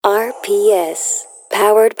GPS,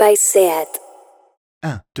 powered by SEAT.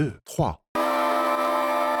 1, 2, 3.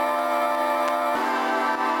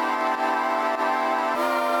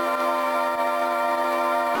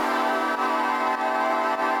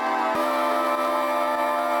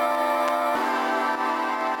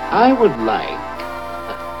 I would like,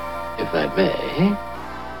 if I may,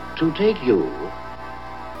 to take you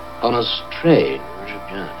on a strange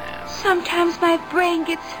journey. Sometimes my brain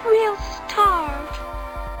gets real starved.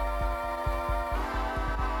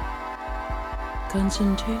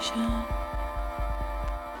 Concentration.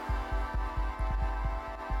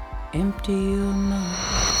 Empty your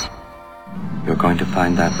mind. You're going to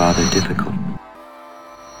find that rather difficult.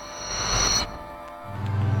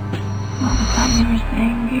 What was that you were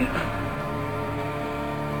saying, you?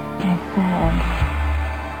 I said,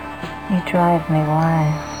 you drive me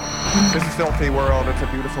wild. This filthy world, it's a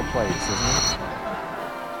beautiful place, isn't it?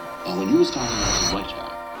 When you were starting out as a writer,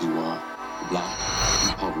 you were black,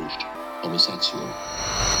 impoverished, homosexual.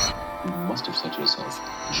 You must have said to yourself,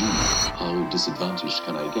 gee, how disadvantaged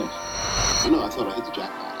can I get? I thought I hit the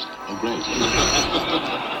jackpot. Oh, great.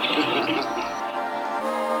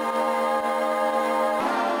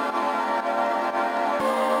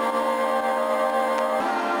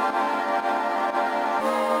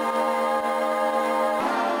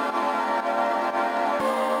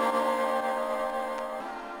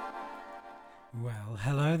 Well,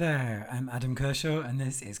 hello there, I'm Adam Kershaw and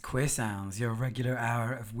this is Queer Sounds, your regular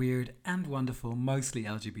hour of weird and wonderful, mostly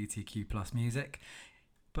LGBTQ plus music,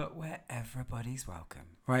 but where everybody's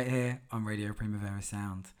welcome, right here on Radio Primavera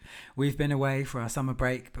Sound. We've been away for our summer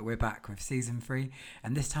break, but we're back with season 3,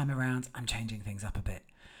 and this time around I'm changing things up a bit.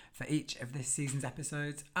 For each of this season's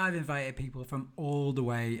episodes, I've invited people from all the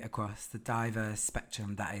way across the diverse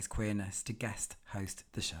spectrum that is queerness to guest host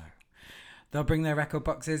the show. They'll bring their record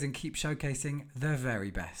boxes and keep showcasing the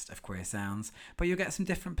very best of queer sounds, but you'll get some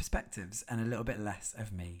different perspectives and a little bit less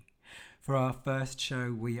of me. For our first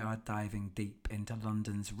show, we are diving deep into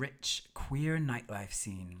London's rich queer nightlife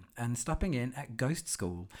scene and stopping in at Ghost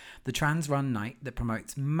School, the trans-run night that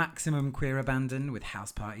promotes maximum queer abandon with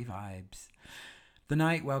house party vibes. The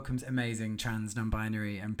night welcomes amazing trans,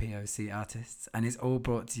 non-binary and POC artists and is all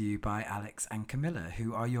brought to you by Alex and Camila,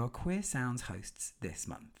 who are your Queer Sounds hosts this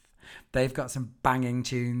month. They've got some banging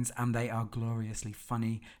tunes and they are gloriously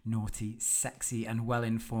funny, naughty, sexy and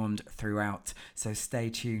well-informed throughout, so stay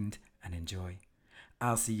tuned and enjoy.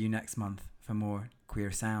 I'll see you next month for more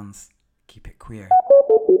Queer Sounds. Keep it queer.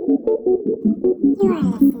 You are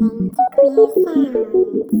listening to Queer Sounds.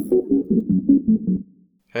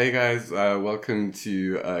 Hey guys, welcome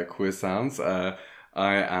to Queer Sounds. I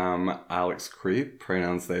am Alex Creep,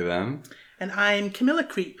 pronouns they, them. And I'm Camila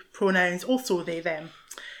Creep, pronouns also they, them.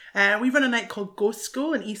 We run a night called Ghost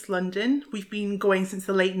School in East London. We've been going since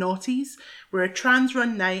the late noughties. We're a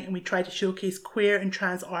trans-run night and we try to showcase queer and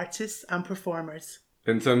trans artists and performers.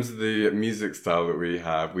 In terms of the music style that we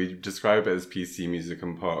have, we describe it as PC music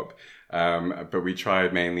and pop, but we try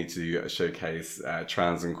mainly to showcase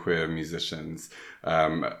trans and queer musicians,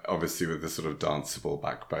 obviously with the sort of danceable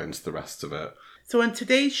backbone to the rest of it. So on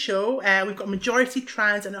today's show, we've got a majority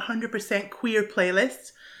trans and 100% queer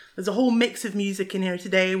playlist. There's a whole mix of music in here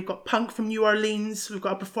today. We've got punk from New Orleans, we've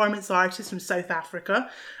got a performance artist from South Africa,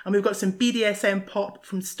 and we've got some BDSM pop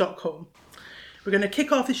from Stockholm. We're going to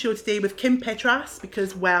kick off the show today with Kim Petras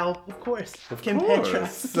because, well, of course, Kim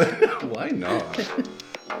Petras. Why not? The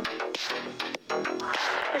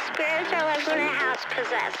spirits are Laguna House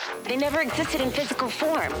possessed. They never existed in physical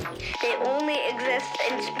form. They only exist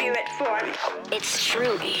in spirit form. It's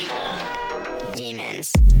true. Demons.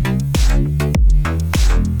 Demons.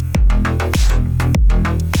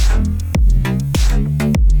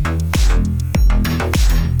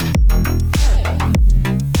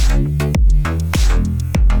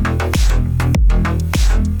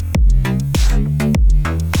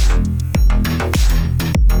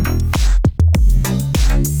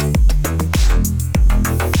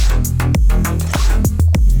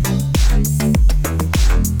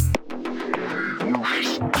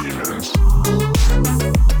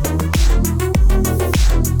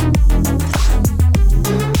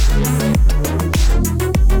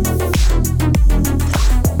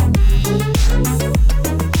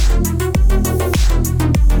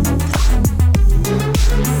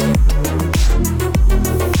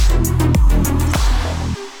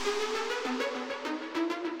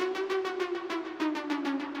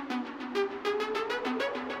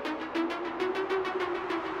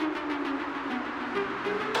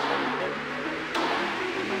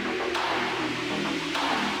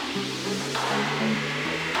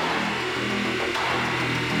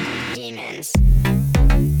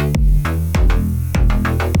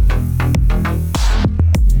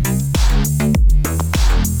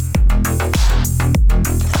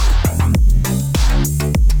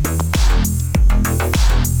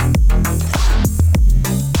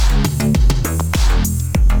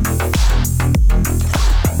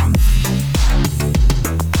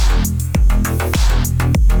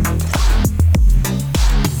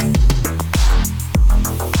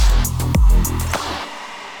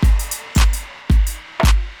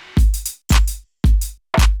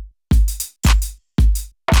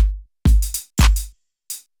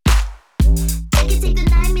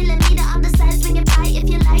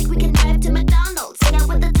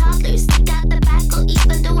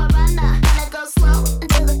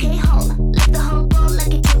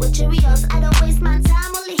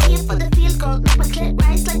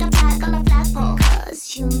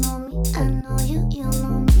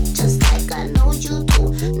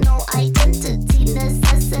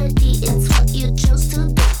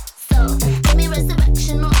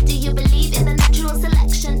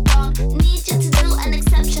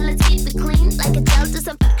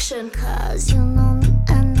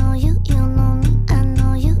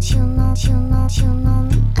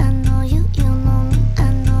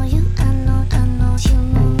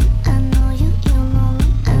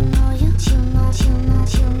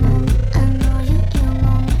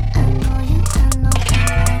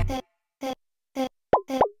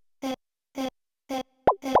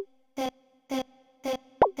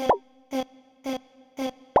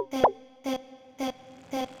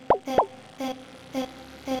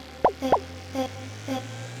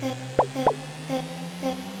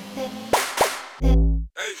 10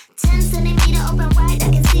 centimeter open wide, I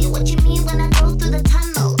can see what you mean when I go through the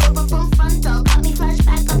tunnel. Over from frontal, got me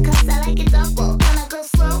flashback up cause I like it double. When I go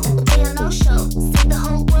slow, will be a no-show. Save the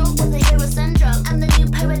whole world with a hero syndrome. I'm the new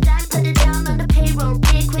paradigm, put it down on the payroll.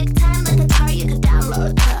 Be a quick time like a car you could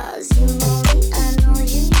download. Cause you know me, I know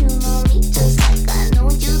you know me. Just like I know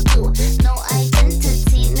you do. No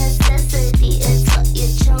identity, necessity, it's what you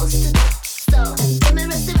chose to do. So, give me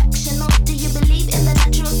resurrection, or do you believe in the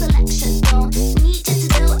natural selection? Don't need you to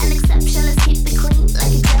do an exception, let's keep it clean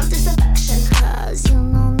like a gel disaffection. Cause you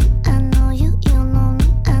know me, I know you know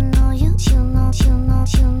me, I know you know me, I know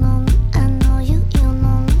you know me, I know you,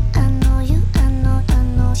 I know you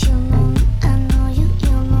know me, I know you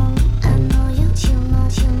know me, I know you know me, I know you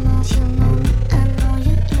know me,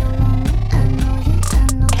 I know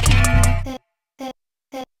you,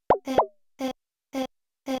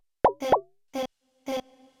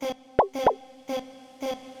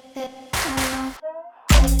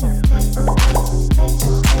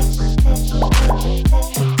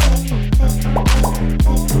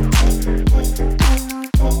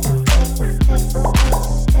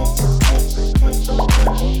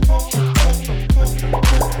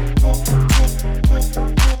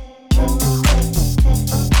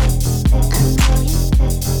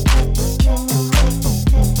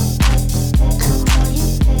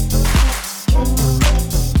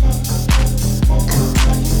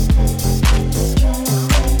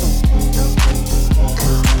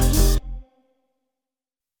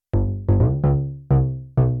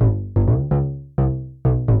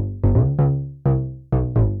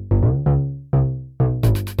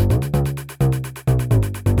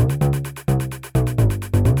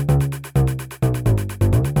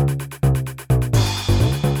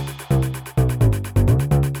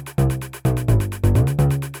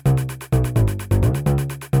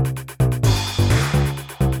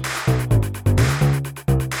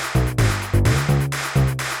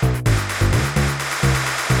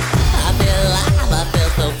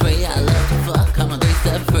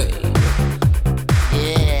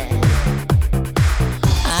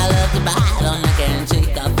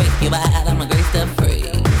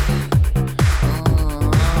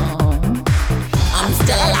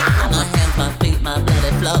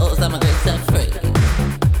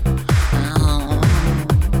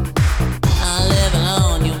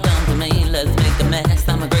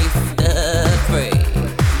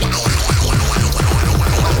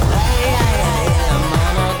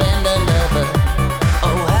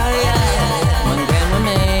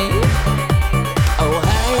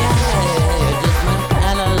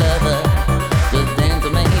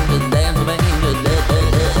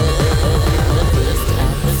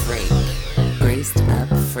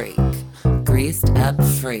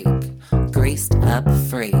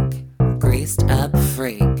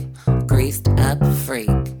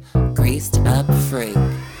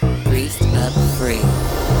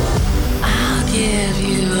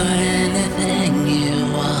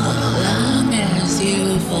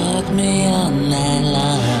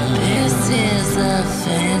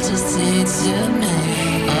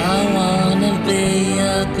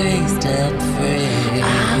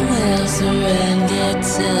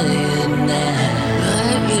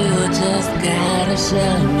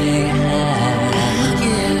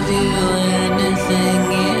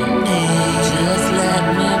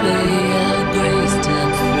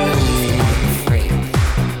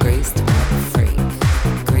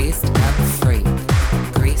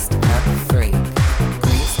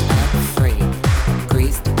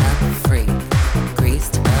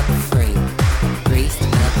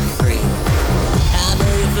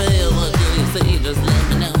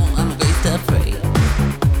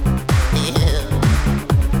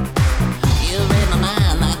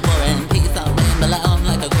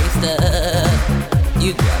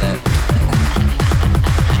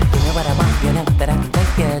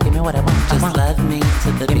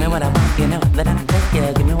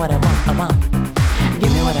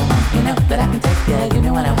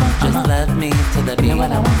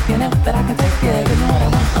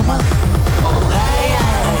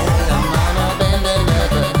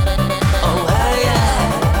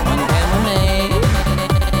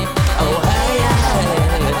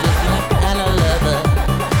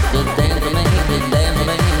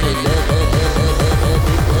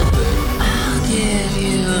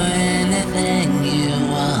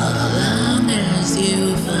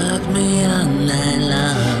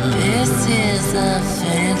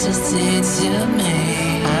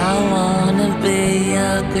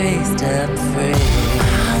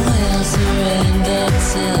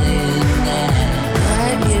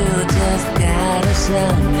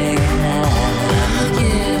 Tell me how I'll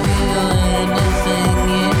give you anything.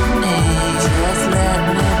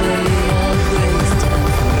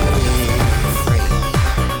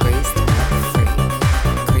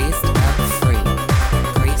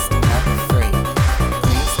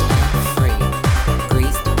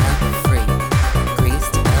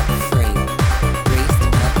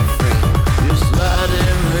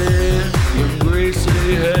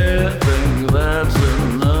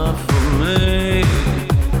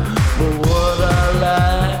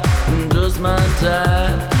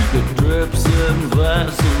 tie, it drips in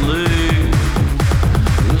Vaseline.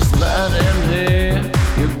 You slide in here,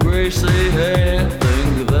 your greasy hair,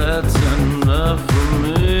 think that's enough for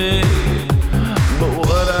me. But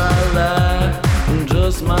what I like,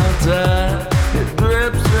 just my tie, it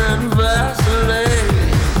drips in Vaseline.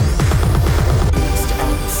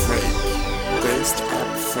 Greased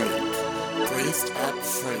up freak, greased up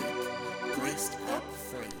freak, greased up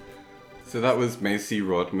freak. So that was Macy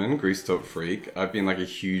Rodman, Greased Up Freak. I've been like a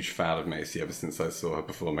huge fan of Macy ever since I saw her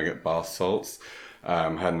performing at Bath Salts,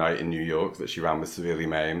 her night in New York that she ran with Severely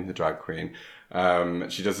Mame, the drag queen.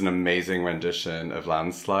 She does an amazing rendition of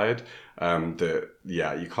Landslide that,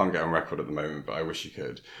 yeah, you can't get on record at the moment, but I wish you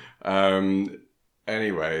could.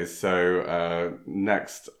 Anyway, so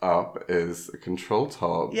next up is Control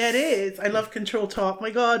Top. Yeah, it is. I love Control Top. My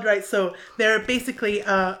God, right. So they're basically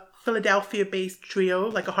a Philadelphia-based trio,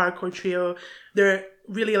 like a hardcore trio. They're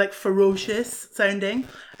really like ferocious sounding.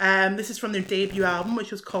 This is from their debut album,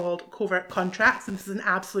 which was called Covert Contracts, and this is an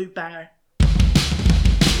absolute banger.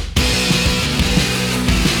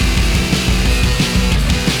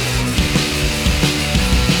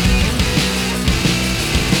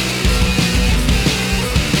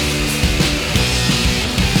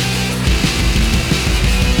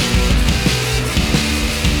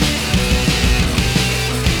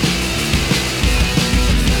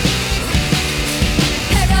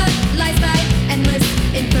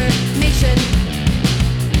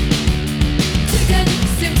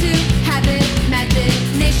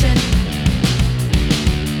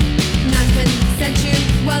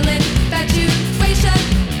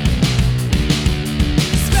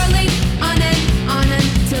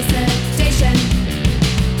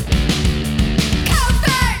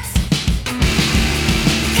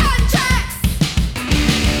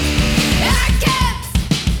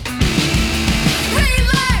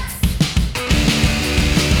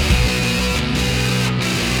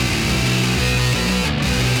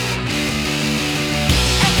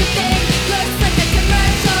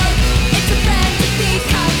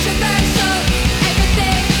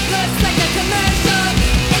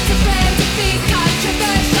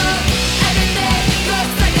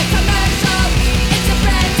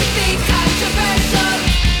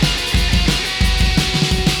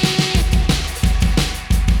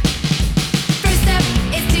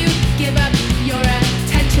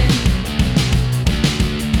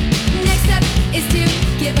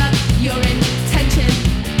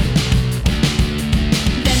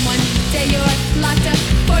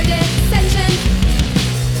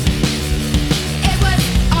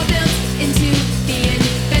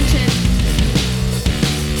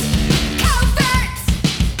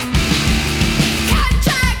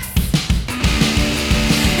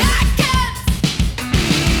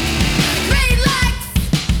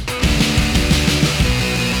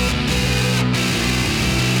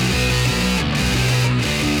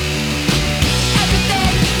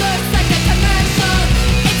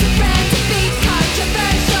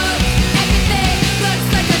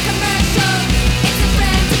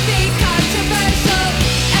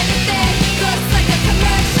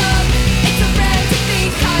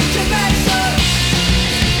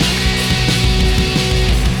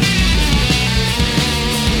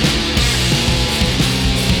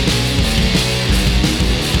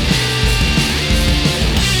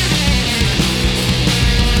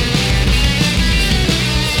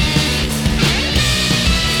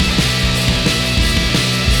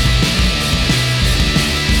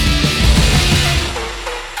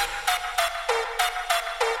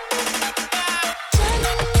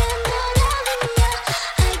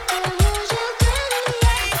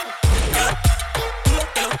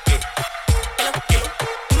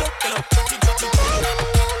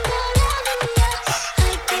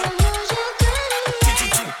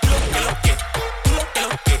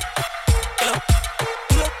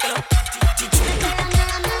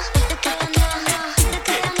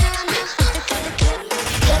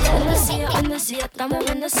 estamos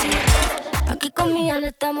bendecidos. Aquí con mi alma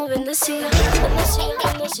estamos bendecidos. Bendecidos,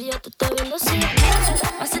 bendecidos, tú estás bendecido.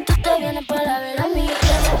 Así tú te vienes para ver a mí.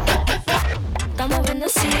 Estamos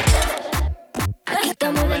bendecidos. Aquí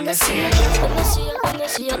estamos bendecidos. Bendecidos,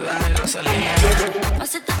 bendecidos.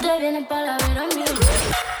 Así tú te vienes para ver a mí.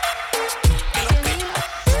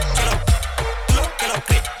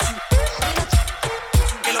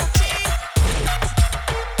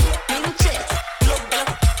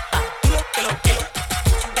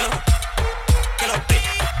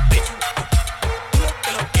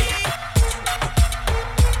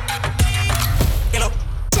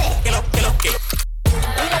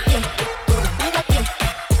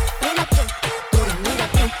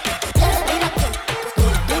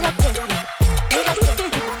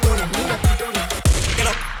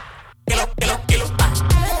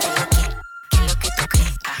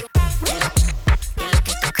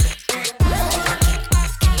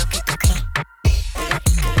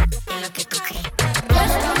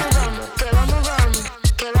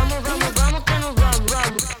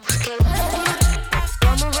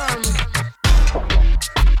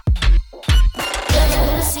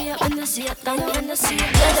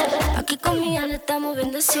 mañana estamos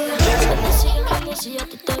bendecidos. Bendecidos, bendecidos,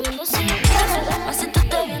 tú estás bendecido. Así tú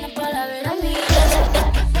te vienes para ver a mí.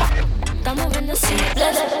 Estamos bendecidos.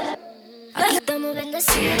 Aquí estamos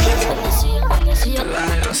bendecidos. Bendecidos, bendecidos.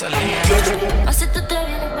 La Rosalía. Así tú te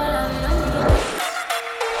vienes para ver a mí.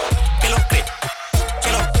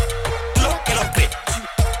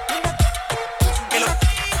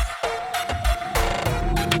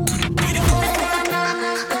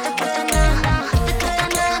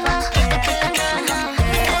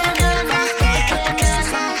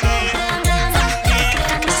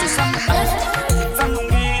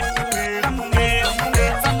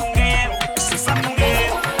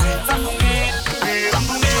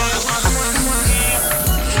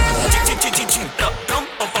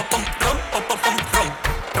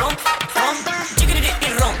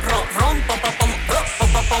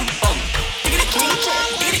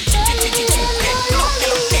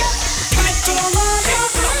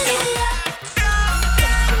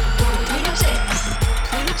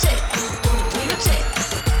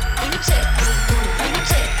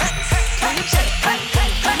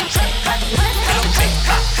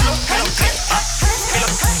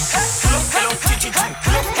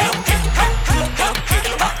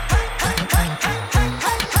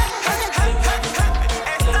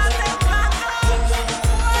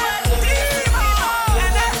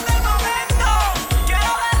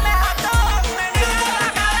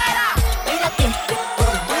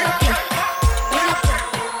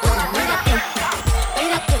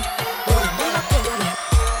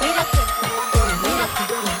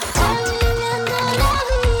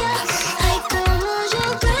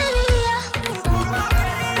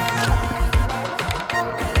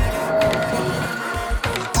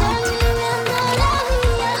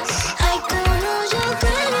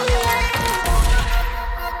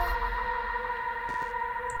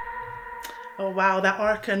 That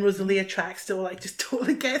Arca and Rosalia track still like just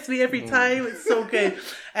totally gets me every time. It's so good.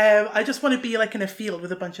 I just want to be like in a field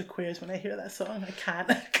with a bunch of queers when I hear that song. I can't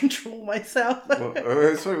control myself. Well,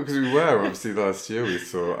 it's funny because we were obviously last year we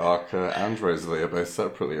saw Arca and Rosalia both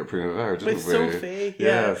separately at Primavera, didn't with we? Sophie,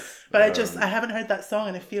 yeah. Yes. But I haven't heard that song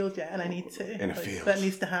in a field yet, and I need to. In a field. That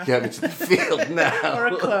needs to happen. Get me to the field now. Or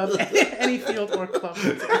a club, any field or club.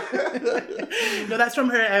 No, that's from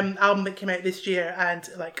her album that came out this year, and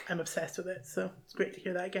like I'm obsessed with it. So it's great to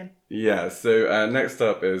hear that again. Yeah. So next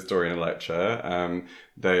up is Dorian Electra.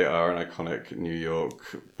 They are an iconic New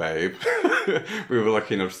York babe. We were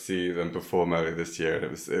lucky enough to see them perform earlier this year, and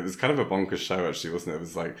it was kind of a bonkers show actually, wasn't it? It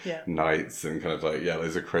was like nights and kind of like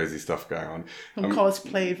loads of crazy stuff going on. Some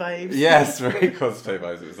cosplay vibes. Yes, very cosplay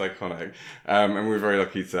vibes. It was iconic, and we were very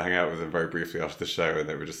lucky to hang out with them very briefly after the show, and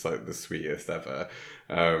they were just like the sweetest ever.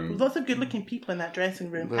 Lots of good-looking people in that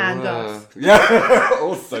dressing room, and us. Yeah,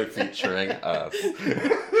 also featuring us.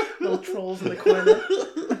 Little trolls in the corner.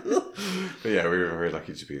 But yeah, we were very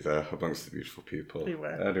lucky to be there amongst the beautiful people. We were.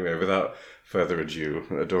 Anyway, without further ado,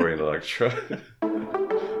 Dorian Electra.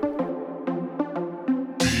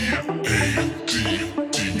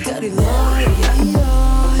 Daddy lie, daddy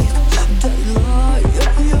lie, daddy lie,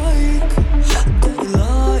 daddy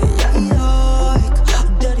lie,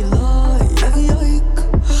 daddy lie.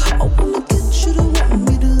 I wanna get you to want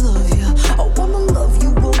me to love you. I wanna love you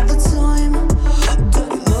all the time.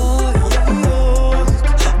 Daddy lie, daddy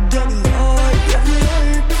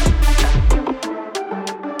lie.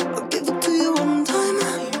 I'll give it to you one time,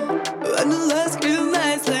 and the last.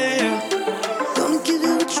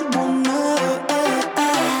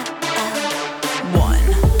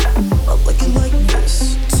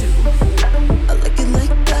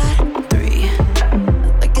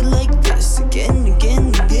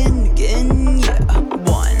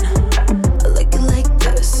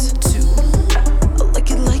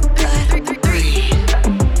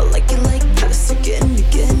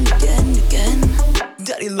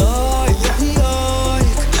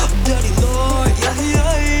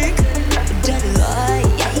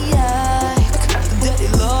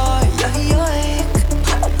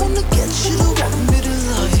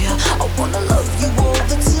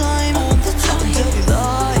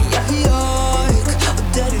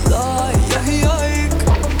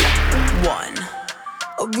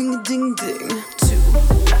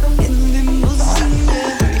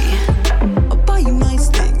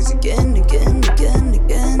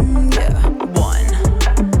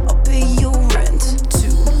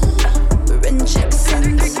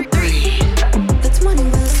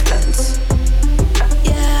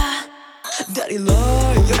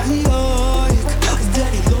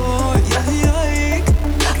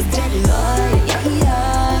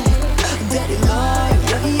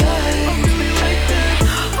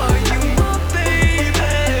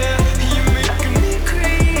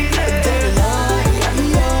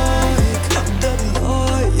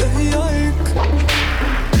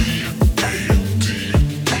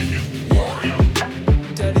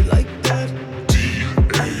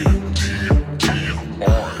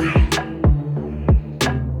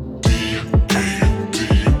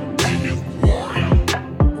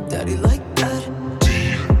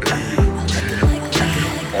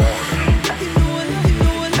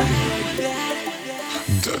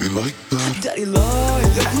 like that. Daddy lie,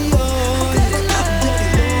 daddy lie, daddy lie,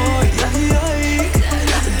 daddy lie,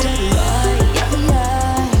 daddy lie,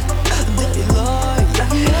 daddy lie,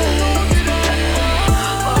 daddy lie.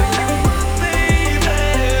 Are you my baby?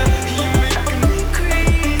 You making me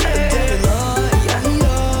crazy. Daddy lie, daddy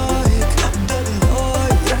lie, daddy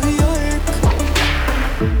lie, daddy lie.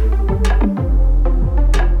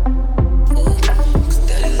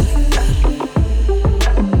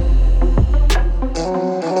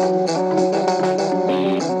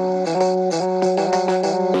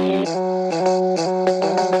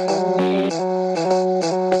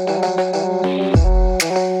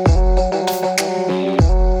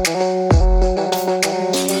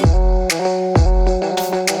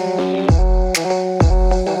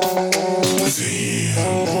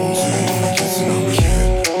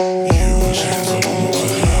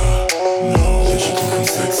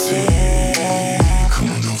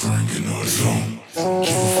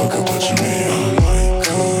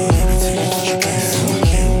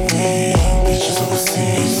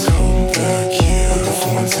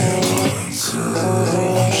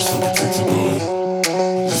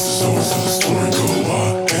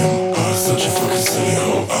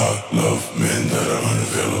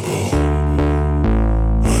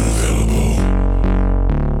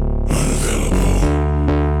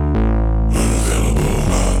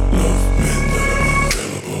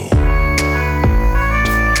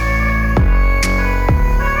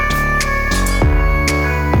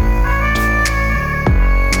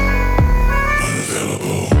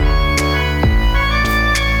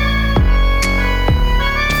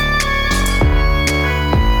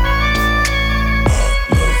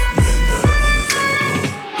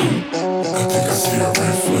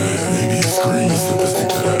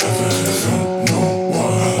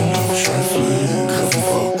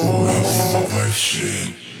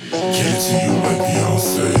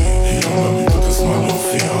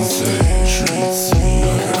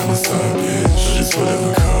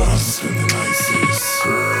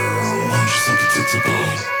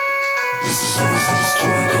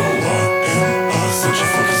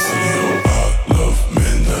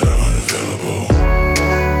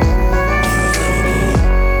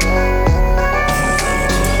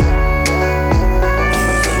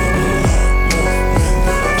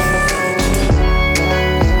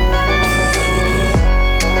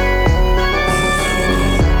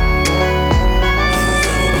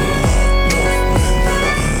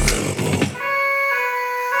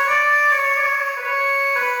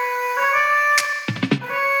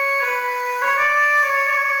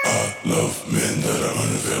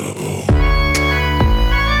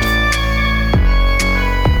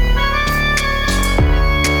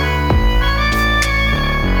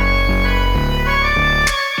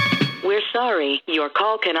 Sorry, your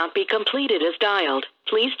call cannot be completed as dialed.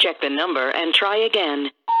 Please check the number and try again.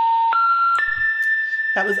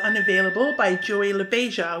 That was Unavailable by Joey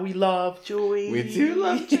LaBeija. We love Joey. We do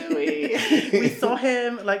love Joey. We saw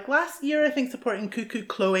him like last year, I think, supporting Cuckoo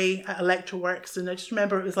Chloe at Electroworks. And I just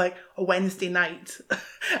remember it was like a Wednesday night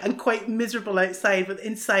and quite miserable outside. But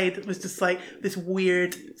inside it was just like this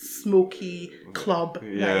weird, smoky club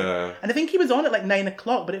night. And I think he was on at like 9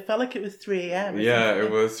 o'clock, but it felt like it was 3 a.m. Yeah,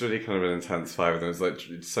 it was really kind of an intense vibe. There was like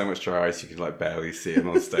so much dry ice you could like barely see him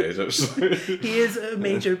on stage, actually. He is a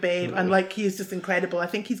major babe and like he is just incredible. I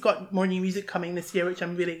think he's got more new music coming this year, which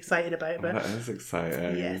I'm really excited about. But that is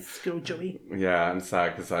exciting. Yes, go Joey. Yeah, I'm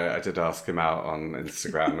sad because I did ask him out on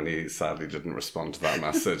Instagram and he sadly didn't respond to that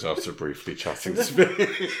message after briefly chatting to me.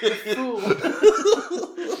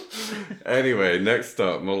 Anyway, next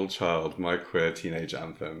up, Model Child, My Queer Teenage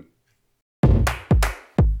Anthem. Can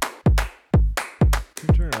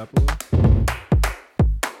you turn it up a little?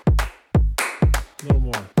 A little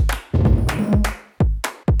more.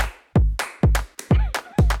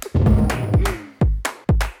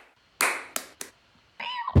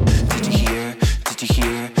 Did you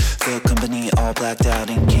hear? The company all blacked out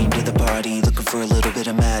and came to the party looking for a little bit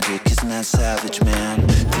of magic. Isn't that savage, man?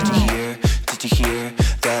 Did you hear? Did you hear?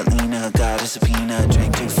 That Lena got a subpoena,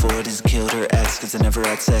 drank too Ford, has killed her ex cause they never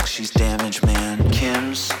had sex, she's damaged, man.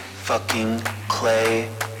 Kim's fucking Clay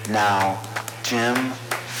now. Jim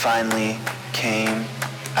finally came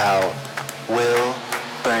out. Will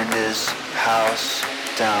burned his house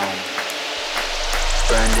down.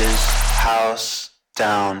 Burned his house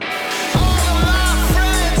down.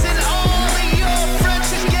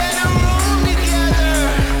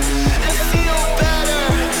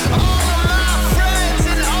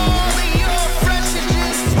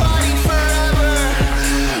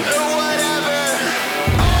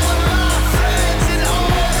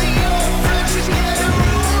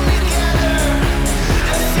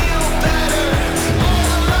 Feel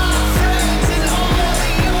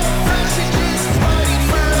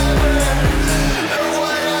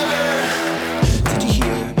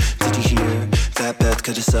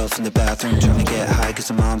myself in the bathroom trying to get high cause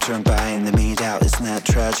the mom turned by and they made out. Isn't that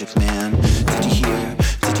tragic, man? Did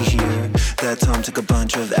you hear that Tom took a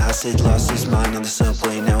bunch of acid, lost his mind on the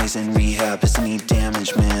subway, now he's in rehab? Isn't he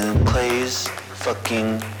damaged, man? Clay's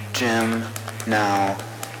fucking gym now.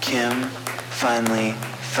 Kim finally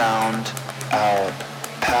found out.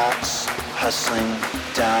 Pax hustling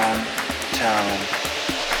downtown.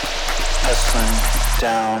 Hustling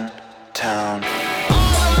downtown.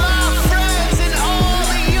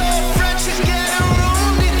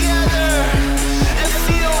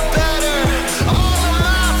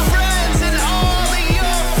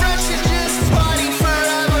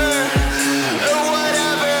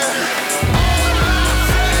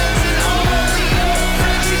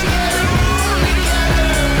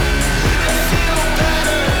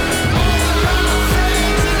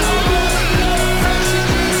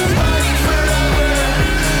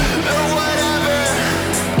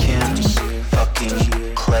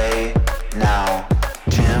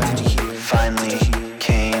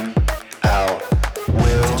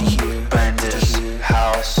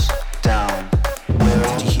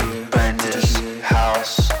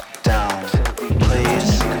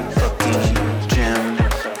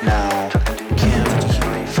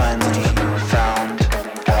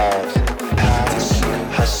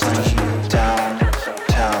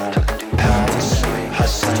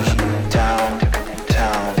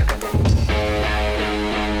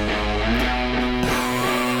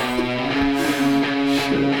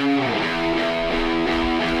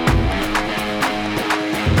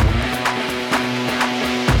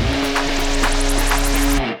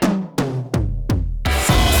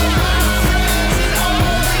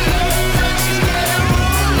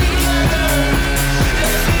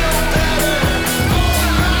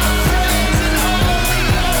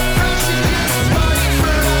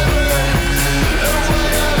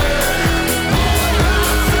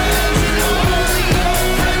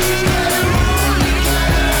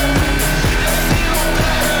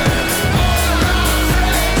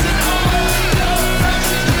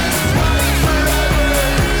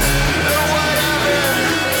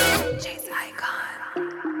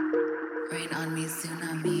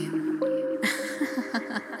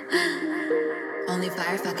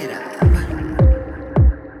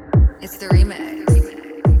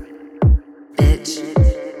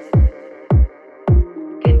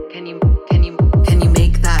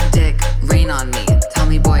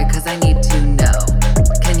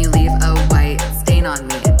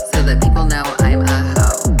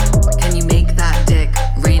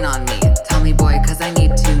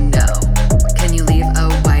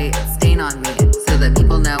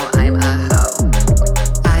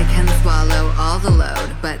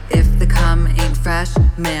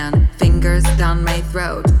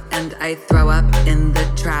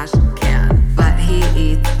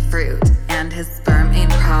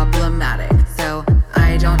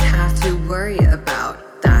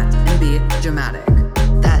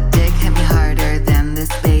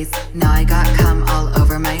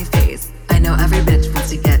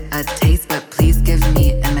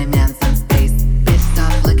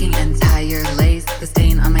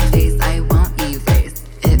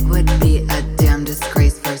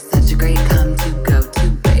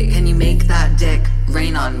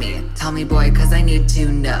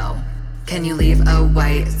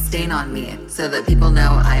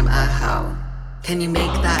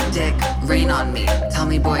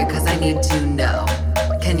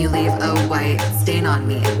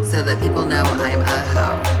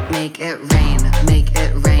 Make it rain, make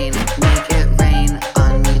it rain, make it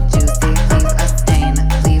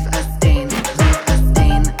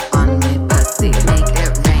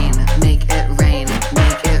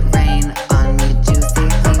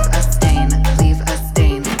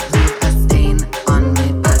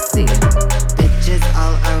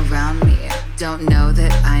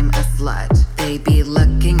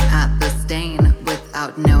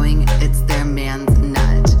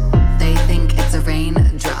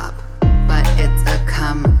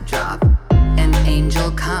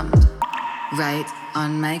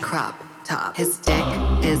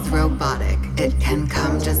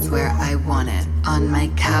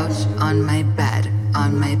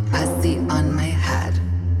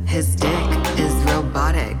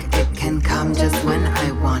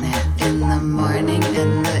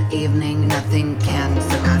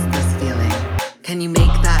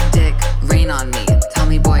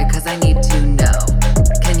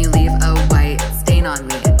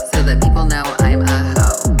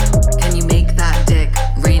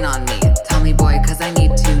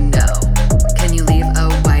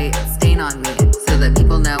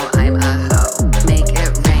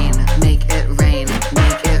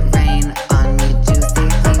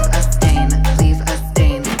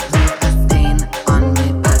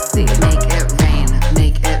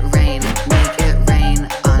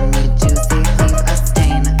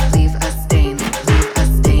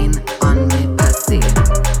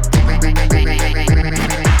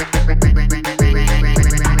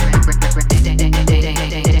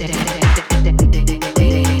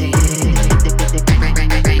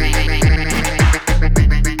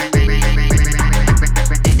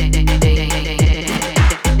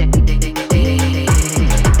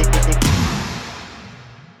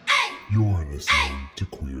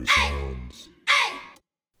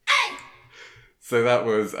So that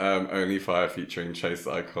was Only Fire featuring Chase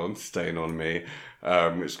Icon, Stain on Me,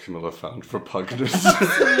 which Camila found for repugnant.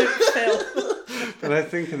 But I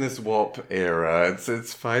think in this WAP era,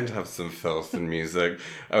 it's fine to have some filth in music.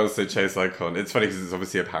 Also, Chase Icon, it's funny because it's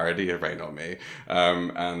obviously a parody of Rain on Me.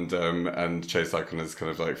 And Chase Icon is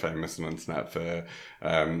kind of like famous on the internet for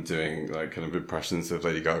doing like kind of impressions of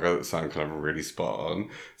Lady Gaga that sound kind of really spot on.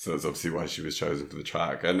 So that's obviously why she was chosen for the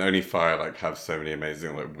track. And Only Fire like have so many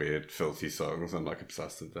amazing like weird filthy songs. I'm like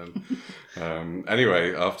obsessed with them.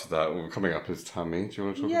 Anyway, after that, well, coming up is Tammy. Do you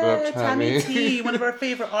want to talk about Tammy? Tammy T, one of our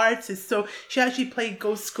favourite artists. So she actually played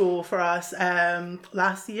Ghost School for us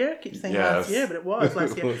last year. I keep saying last year, but it was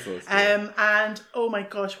last year. And oh my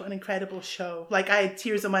gosh, what an incredible show. Like I had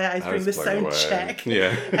tears in my eyes during the sound check.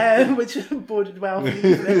 Yeah. Which boded well for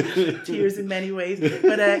me. Tears in many ways.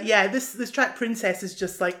 But yeah, this track Princess is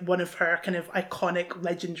just like one of her kind of iconic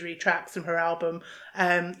legendary tracks from her album.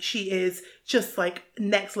 She is just like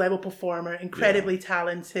next level performer, incredibly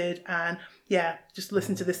talented, and yeah, just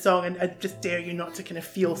listen to this song and I just dare you not to kind of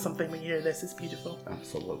feel something when you hear this. It's beautiful.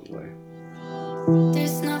 Absolutely.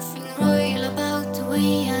 There's nothing royal about the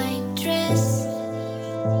way I dress,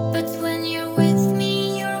 but when you're with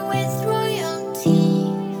me, you're with royalty.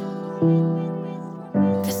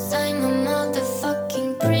 'Cause I'm a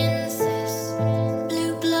motherfucking princess.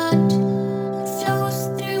 Blue blood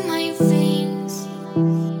flows through my veins.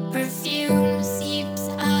 Perfume seeps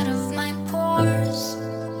out of my pores.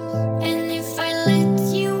 And if I let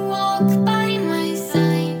you walk by my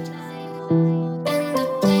side, then the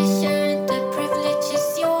pleasure, the privilege is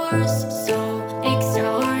yours. So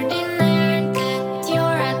extraordinary that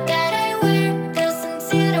you're a that I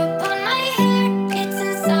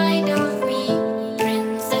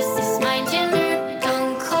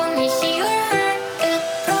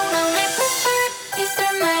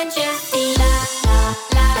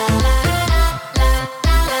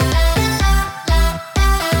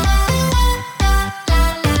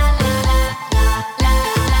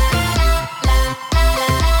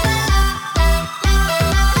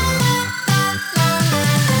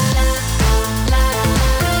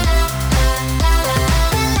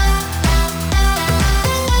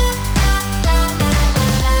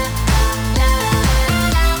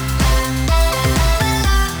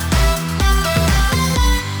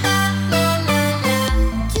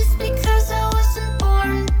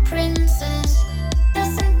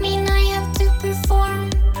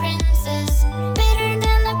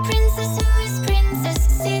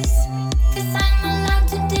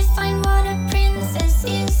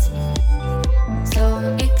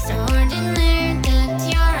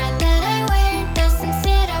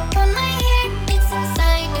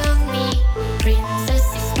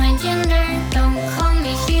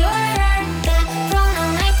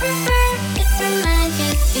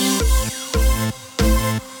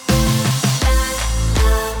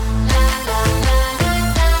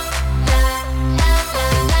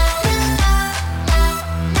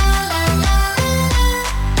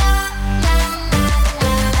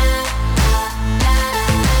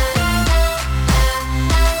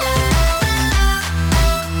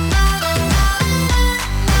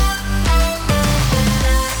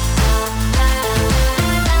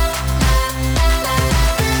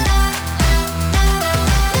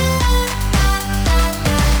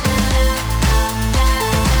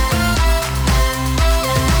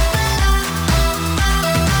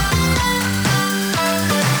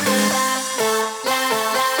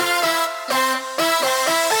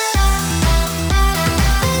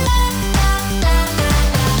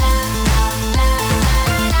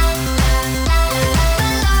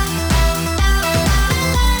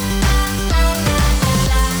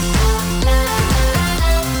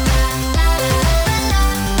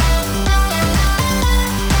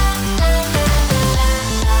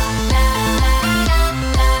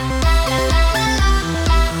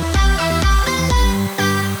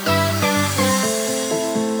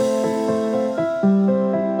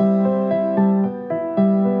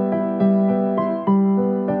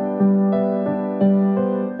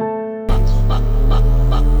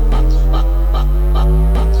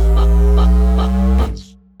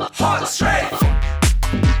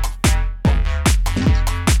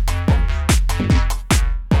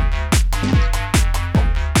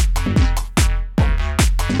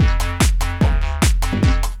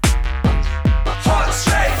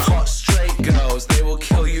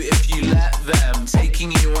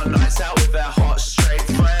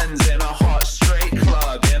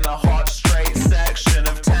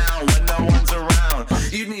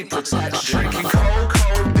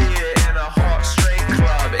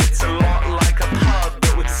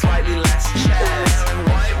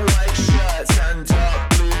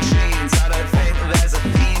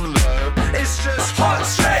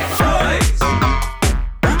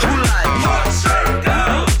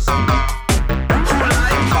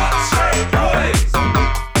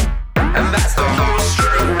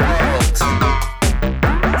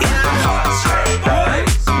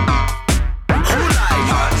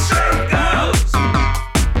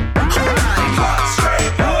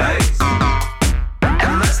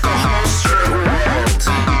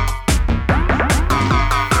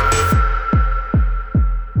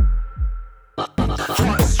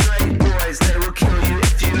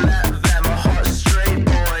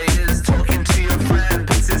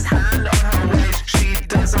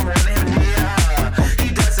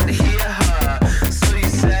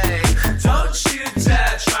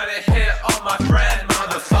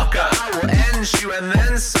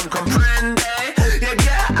don't comprende. You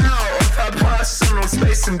get out of her personal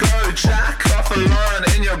space and go jack off alone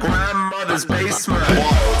in your grandmother's basement.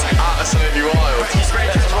 Wild, absolutely wild. You spray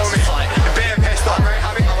just for me, being pissed off.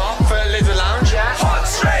 I'm up for a little lounge, yeah. Hot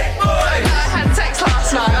straight boy. I had sex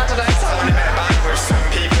last night, I don't know. Someone a bit of bad with some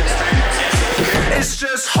people. It's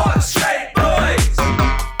just hot straight boys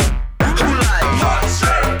who like hot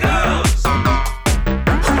straight girls,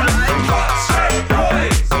 who like hot straight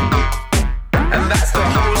boys, and that's the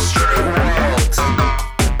whole straight world.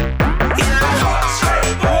 Yeah, hot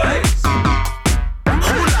straight boys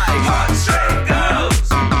who like hot straight girls,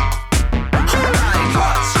 who like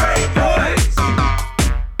hot straight boys,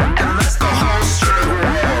 and that's the whole straight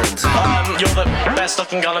world. You're the best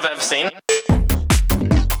looking girl I've ever seen.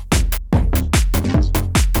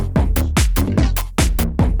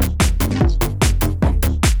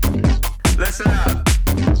 Listen up.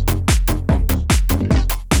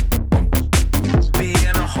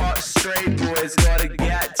 Being a hot straight boy's gotta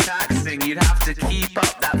get taxing. You'd have to keep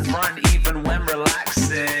up that front even when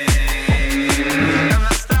relaxing. And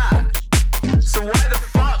that's that. So why the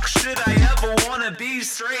fuck should I ever wanna be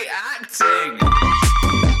straight acting?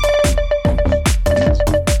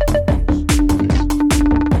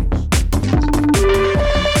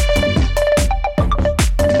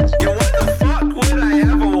 Yeah, why the fuck would I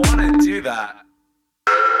ever wanna do that?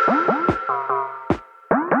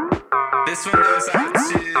 This one goes out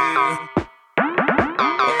to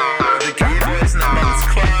the gay boys in the men's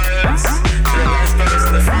clubs, to the lesbians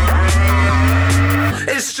in the front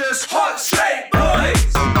row. It's just hot straight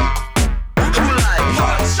boys who like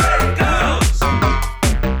hot straight girls,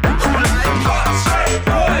 who like hot straight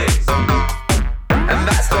boys, and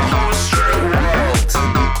that's the whole straight world.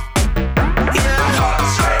 Yeah, hot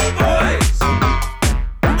straight boys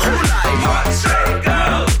who like hot straight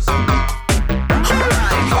girls, who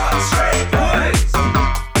like hot straight boys,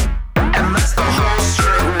 and that's the whole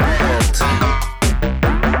straight world.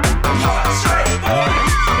 Hot straight boys,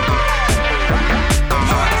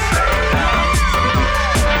 hot straight girls, hot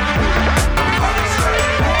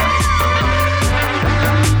straight boys,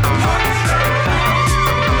 hot straight girls,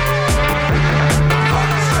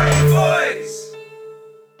 hot straight boys.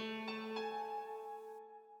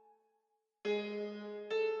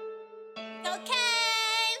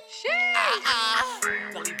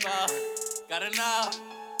 Gully Buff, gotta know.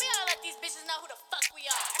 We gotta let these bitches know who the fuck we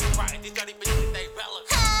are. Right, these dirty bitches think they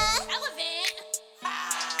relevant. Relevant?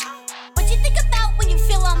 What you think about when you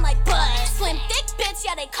feel on my butt? Slim, thick bitch,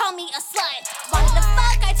 yeah, they call me a slut. Wanted to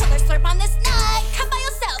fuck, I told her slurp on this nut. Come by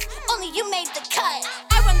yourself, only you made the cut.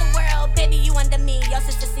 I run the world, baby, you under me. Your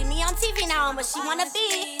sister see me on TV, now I'm what she wanna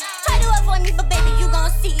be. Try to avoid me, but baby, you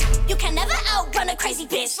gon' see. You can never outrun a crazy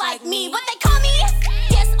bitch like me. What they call me?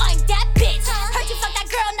 Yes, I'm that bitch. Heard you fuck that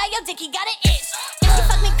girl, now your dicky got an itch. If you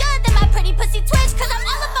fuck me good, then my pretty pussy twitch. Cause I'm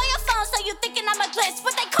all up on your phone, so you thinking I'm a glitch.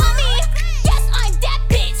 What they call me? Yes, I'm that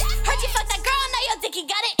bitch. Heard you fuck that girl, now your dicky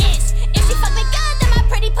got an itch. If you fuck me good, then my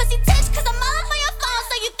pretty pussy twitch. Cause I'm all up on your phone,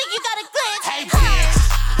 so you think you got a glitch. Hey, bitch,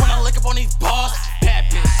 wanna lick up on these balls? Bad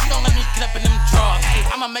bitch, she don't let me get up in them drawers.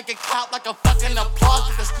 I'ma make it count like a fucking applause.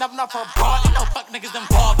 Get the snapping off her bra. Ain't no fuck niggas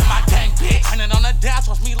involved in my gang, bitch. Turn it on the dash,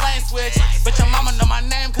 watch me lane switch. Bitch, your mama know my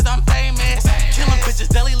name cause I'm famous. Killing bitches,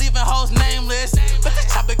 daily leaving hoes nameless. But this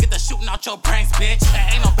chopper get the shooting out your brains, bitch.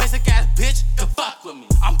 Ain't no basic ass bitch can fuck with me.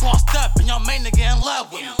 I'm bossed up and your main nigga in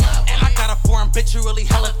love with me. And I got a foreign bitch, you really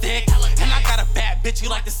hella thick. And I got a bad bitch, you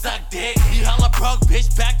like to suck dick. You hella broke,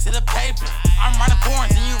 bitch, back to the paper. I'm running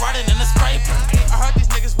porns and you riding in the scraper. I heard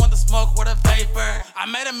these niggas want to smoke with a vapor. I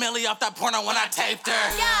made a milli off that porno when I taped her.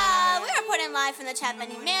 Yeah, we're reporting live from the Chat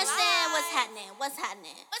Benny Mansion. What's happening? What's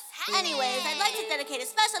happening? Anyways, I'd like to dedicate a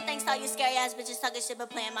special thanks to all you scary ass bitches talking shit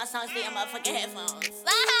but playing my songs via motherfucking headphones.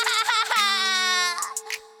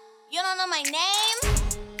 You don't know my name?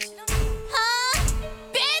 Huh?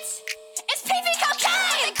 Bitch? It's PV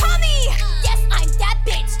Cocaine! They call me! Yes, I'm that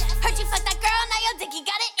bitch. Heard you fuck that girl, now your dicky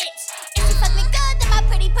got an itch. If you fuck me good, then my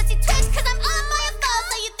pretty pussy twitch. Cause I'm all up by your phone,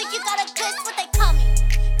 so you think you got a glitch. What they call me?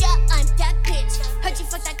 Yeah, I'm that bitch. Heard you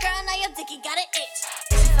fuck that girl, now your dicky got an itch.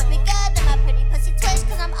 If you fuck me good, then my pretty pussy twitch.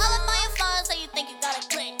 Cause I'm all up by your phone, so you think you got a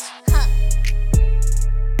glitch. Huh?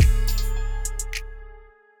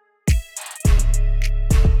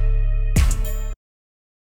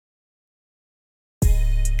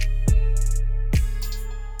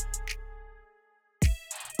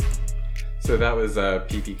 So that was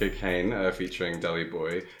PP Cocaine featuring Deli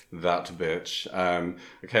Boy, That Bitch. I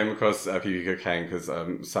came across PP Cocaine because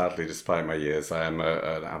sadly, despite my years, I am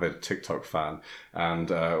an avid TikTok fan. And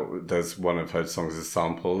there's one of her songs is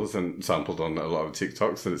sampled on a lot of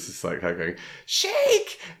TikToks. And it's just like her going,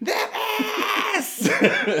 shake that yes!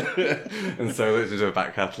 And so I looked into a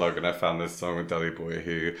back catalogue and I found this song with Deli Boy,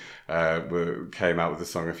 who came out with a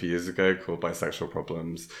song a few years ago called Bisexual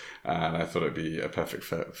Problems. And I thought it'd be a perfect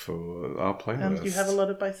fit for our playlist. And you have a lot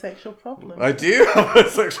of bisexual problems. I do have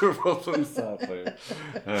bisexual problems, sadly.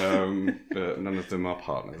 But none of them are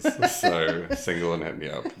partners. So single and hit me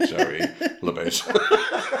up, Joey LaBeige.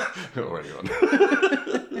 Already on.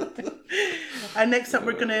 And next up,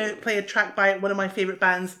 we're going to play a track by one of my favourite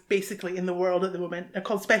bands, basically, in the world at the moment. They're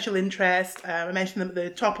called Special Interest. I mentioned them at the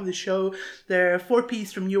top of the show. They're a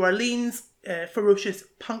 4-piece from New Orleans, ferocious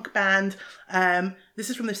punk band. This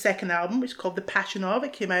is from their second album, which is called The Passion Of.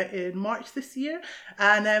 It came out in March this year.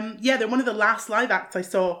 And they're one of the last live acts I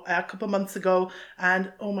saw a couple of months ago.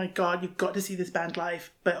 And oh my God, you've got to see this band live,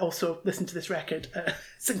 but also listen to this record.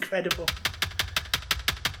 It's incredible.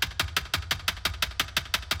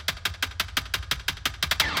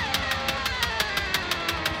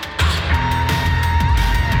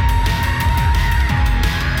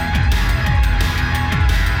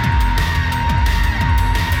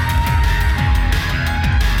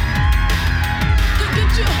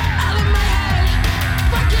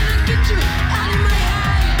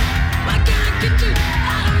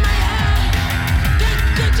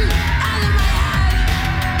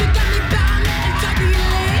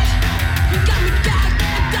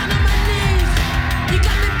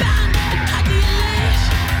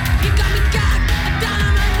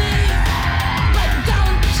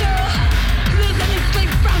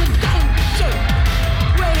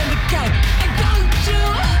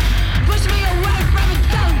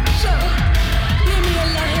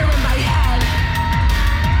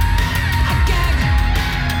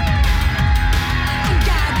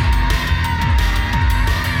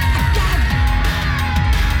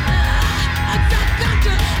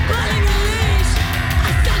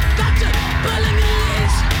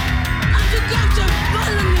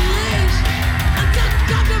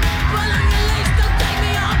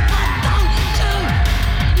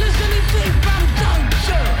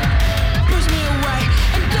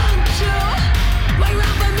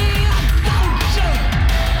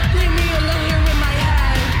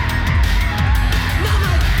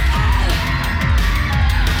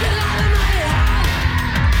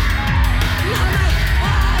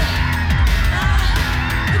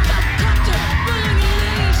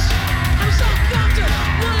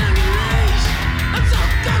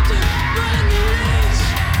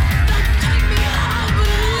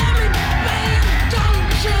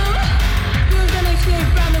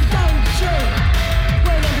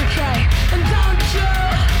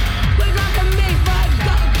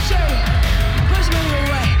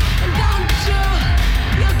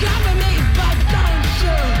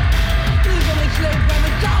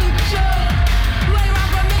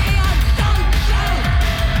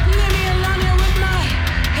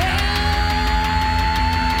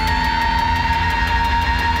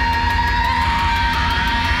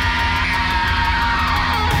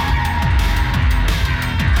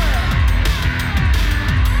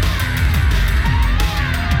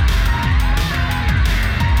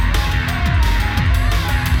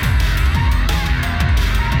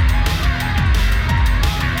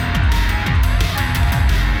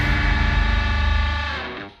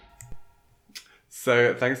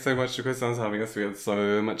 So thanks so much to Chris for having us. We had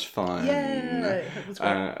so much fun. Yeah, it was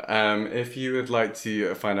great. If you would like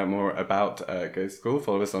to find out more about Ghost School,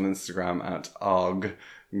 follow us on Instagram at ARG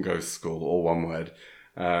Ghost School, all one word.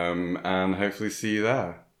 And hopefully see you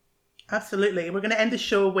there. Absolutely. We're going to end the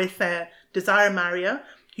show with Desire Maria,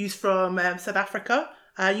 who's from South Africa.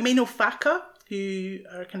 You may know Faka, who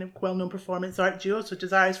are kind of well-known performance art duo, so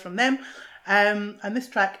Desire's from them. And this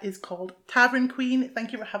track is called Tavern Queen.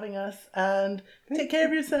 Thank you for having us, and take care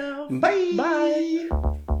of yourself. Bye.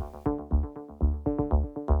 Bye.